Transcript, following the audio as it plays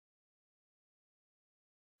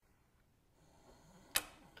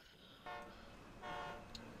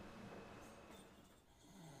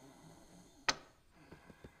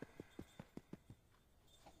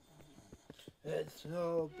beds.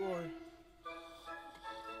 Oh boy.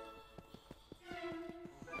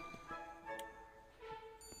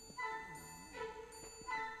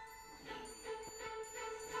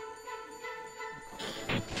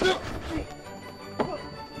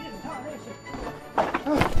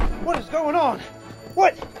 What is going on?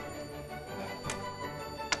 What?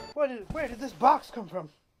 Where did this box come from?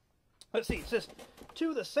 Let's see, it says,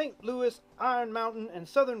 to the St. Louis Iron Mountain and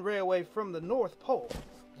Southern Railway from the North Pole.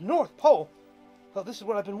 North Pole? Well, this is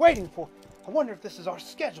what I've been waiting for. I wonder if this is our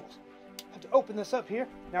schedules. I have to open this up here.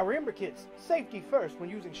 Now remember, kids, safety first when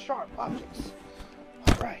using sharp objects.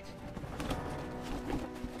 All right.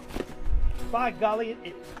 By golly, it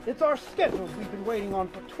is. It's our schedules we've been waiting on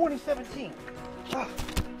for 2017. There's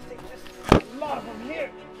a lot of them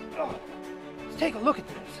here. Let's take a look at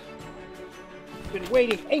this. Been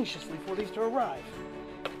waiting anxiously for these to arrive.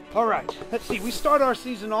 All right, let's see. We start our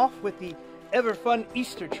season off with the ever fun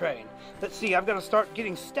Easter train. Let's see. I've got to start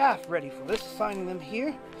getting staff ready for this, signing them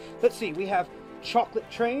here. Let's see. We have chocolate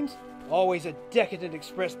trains, always a decadent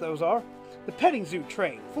express those are. The petting zoo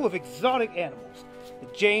train, full of exotic animals. The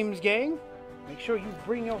James gang. Make sure you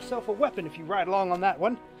bring yourself a weapon if you ride along on that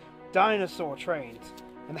one. Dinosaur trains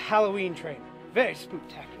and the Halloween train, very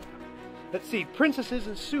spooktacular. Let's see. Princesses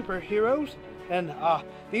and superheroes. And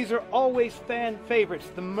these are always fan favorites,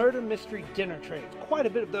 the murder mystery dinner trains. Quite a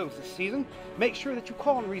bit of those this season. Make sure that you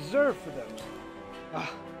call and reserve for those.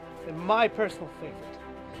 And my personal favorite.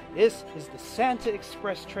 This is the Santa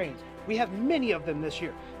Express trains. We have many of them this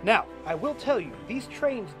year. Now, I will tell you, these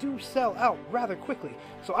trains do sell out rather quickly,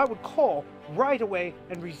 so I would call right away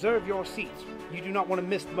and reserve your seats. You do not want to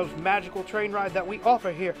miss the most magical train ride that we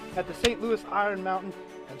offer here at the St. Louis Iron Mountain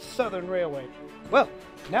and Southern Railway. Well,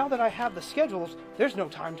 now that I have the schedules, there's no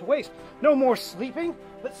time to waste. No more sleeping.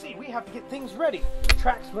 Let's see, we have to get things ready. The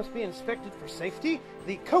tracks must be inspected for safety.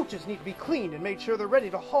 The coaches need to be cleaned and made sure they're ready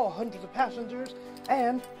to haul hundreds of passengers.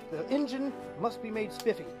 And the engine must be made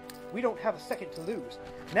spiffy. We don't have a second to lose.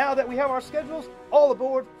 Now that we have our schedules, all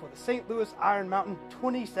aboard for the St. Louis Iron Mountain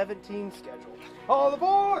 2017 schedule. All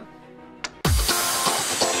aboard!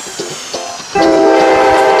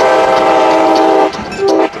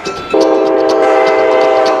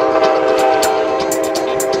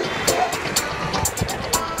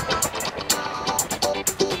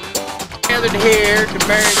 Gathered here to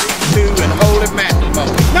marry these two in holy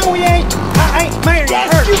matrimony. No, we ain't. I ain't married her.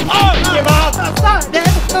 Yes, you are. Outside, Dad.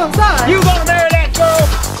 Outside. You